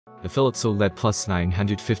The Philips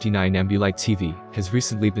OLED+959 Ambilight TV has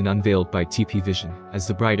recently been unveiled by TP Vision as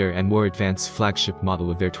the brighter and more advanced flagship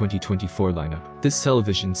model of their 2024 lineup. This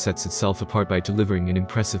television sets itself apart by delivering an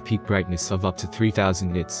impressive peak brightness of up to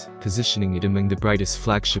 3000 nits, positioning it among the brightest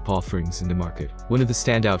flagship offerings in the market. One of the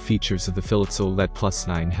standout features of the Philips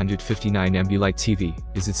OLED+959 Ambilight TV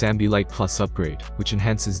is its Ambilight Plus upgrade, which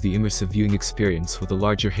enhances the immersive viewing experience with a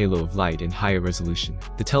larger halo of light and higher resolution.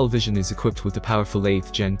 The television is equipped with the powerful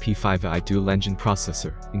 8th Gen P5i dual-engine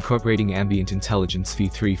processor, incorporating ambient intelligence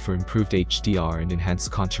V3 for improved HDR and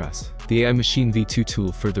enhanced contrast. The AI Machine V2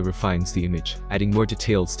 tool further refines the image, adding more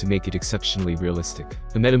details to make it exceptionally realistic.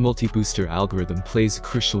 The Meta Multi-Booster algorithm plays a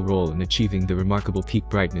crucial role in achieving the remarkable peak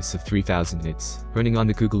brightness of 3000 nits. Running on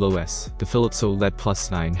the Google OS, the Philips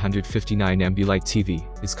OLED+959 Ambilight TV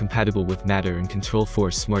is compatible with Matter and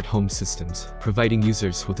Control4 smart home systems, providing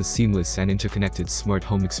users with a seamless and interconnected smart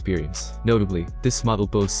home experience. Notably, this model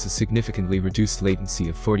boasts a significantly reduced latency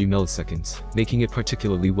of 40 milliseconds, making it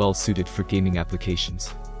particularly well-suited for gaming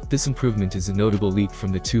applications. This improvement is a notable leap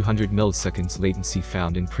from the 200 milliseconds latency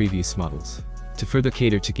found in previous models. To further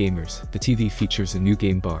cater to gamers, the TV features a new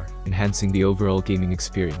game bar, enhancing the overall gaming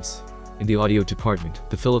experience. In the audio department,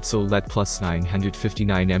 the Philips OLED+959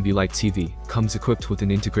 Ambilight TV comes equipped with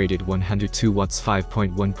an integrated 102 watts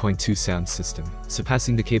 5.1.2 sound system,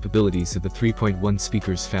 surpassing the capabilities of the 3.1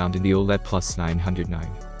 speakers found in the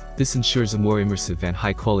OLED+909. This ensures a more immersive and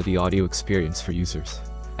high-quality audio experience for users.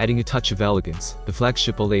 Adding a touch of elegance, the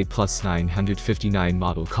flagship OLED+959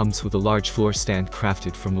 model comes with a large floor stand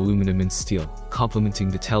crafted from aluminum and steel, complementing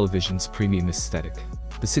the television's premium aesthetic.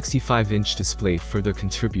 The 65-inch display further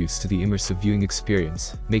contributes to the immersive viewing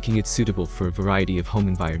experience, making it suitable for a variety of home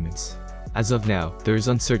environments. As of now, there is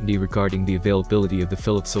uncertainty regarding the availability of the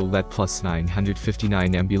Philips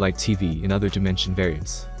OLED+959 Ambilight TV in other dimension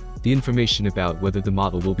variants. The information about whether the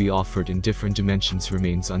model will be offered in different dimensions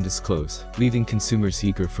remains undisclosed, leaving consumers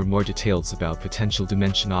eager for more details about potential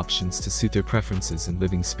dimension options to suit their preferences in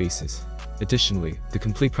living spaces. Additionally, the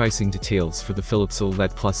complete pricing details for the Philips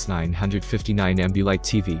OLED+959 Ambilight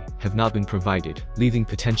TV have not been provided, leaving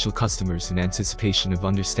potential customers in anticipation of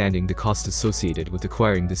understanding the cost associated with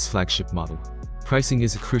acquiring this flagship model. Pricing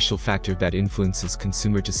is a crucial factor that influences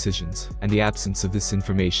consumer decisions, and the absence of this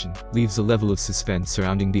information leaves a level of suspense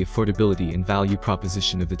surrounding the affordability and value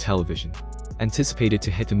proposition of the television. Anticipated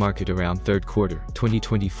to hit the market around third quarter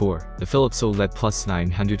 2024, the Philips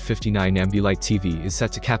OLED+959 Ambilight TV is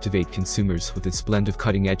set to captivate consumers with its blend of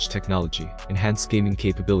cutting-edge technology, enhanced gaming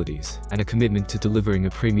capabilities, and a commitment to delivering a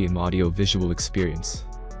premium audio-visual experience.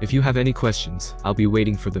 If you have any questions, I'll be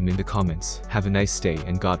waiting for them in the comments. Have a nice day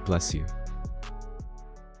and God bless you.